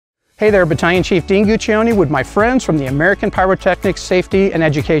Hey there, Battalion Chief Dean Guccione with my friends from the American Pyrotechnics Safety and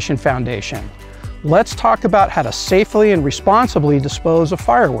Education Foundation. Let's talk about how to safely and responsibly dispose of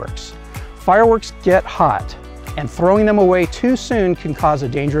fireworks. Fireworks get hot, and throwing them away too soon can cause a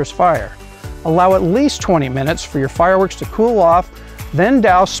dangerous fire. Allow at least 20 minutes for your fireworks to cool off, then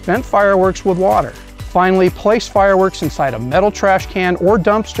douse spent fireworks with water. Finally, place fireworks inside a metal trash can or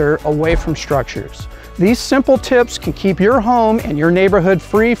dumpster away from structures. These simple tips can keep your home and your neighborhood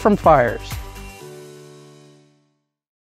free from fires.